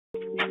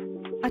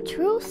A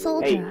true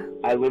soldier. Hey,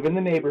 I live in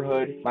the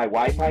neighborhood. My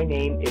Wi-Fi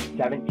name is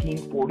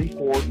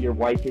 1744. Your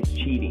wife is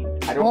cheating.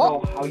 I don't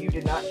know how you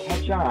did not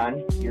catch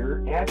on. Your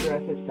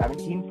address is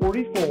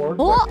 1744.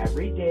 But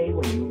every day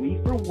when you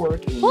leave for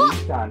work in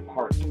Nijisanji,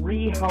 park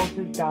 3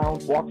 houses down,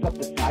 walks up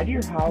the side of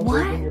your house,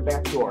 goes in your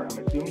back door.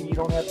 I'm assuming you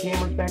don't have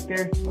cameras back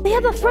there? They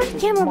have a front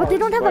camera, but they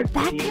don't have a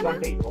back camera?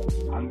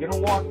 I'm gonna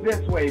walk this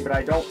way, but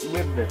I don't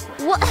live this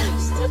way. What?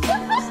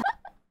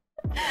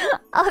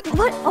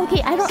 What?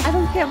 Okay, I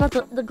don't care about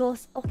the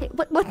ghost. Okay,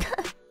 what the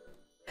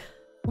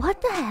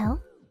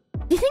hell?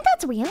 Do you think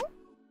that's real?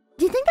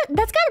 Do you think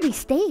that's gotta be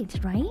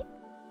staged, right?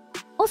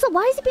 Also,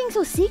 why is he being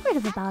so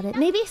secretive about it?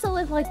 Maybe so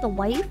if like the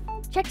wife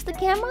checks the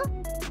camera?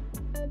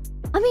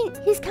 I mean,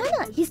 he's kind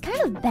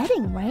of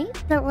betting, right?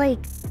 That like,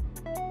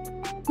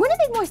 wouldn't it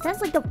make more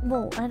sense like I don't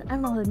know if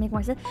it would make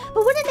more sense,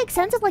 but wouldn't it make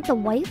sense if like the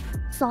wife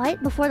saw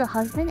it before the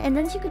husband and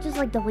then she could just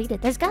like delete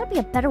it? There's gotta be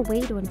a better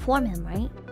way to inform him, right?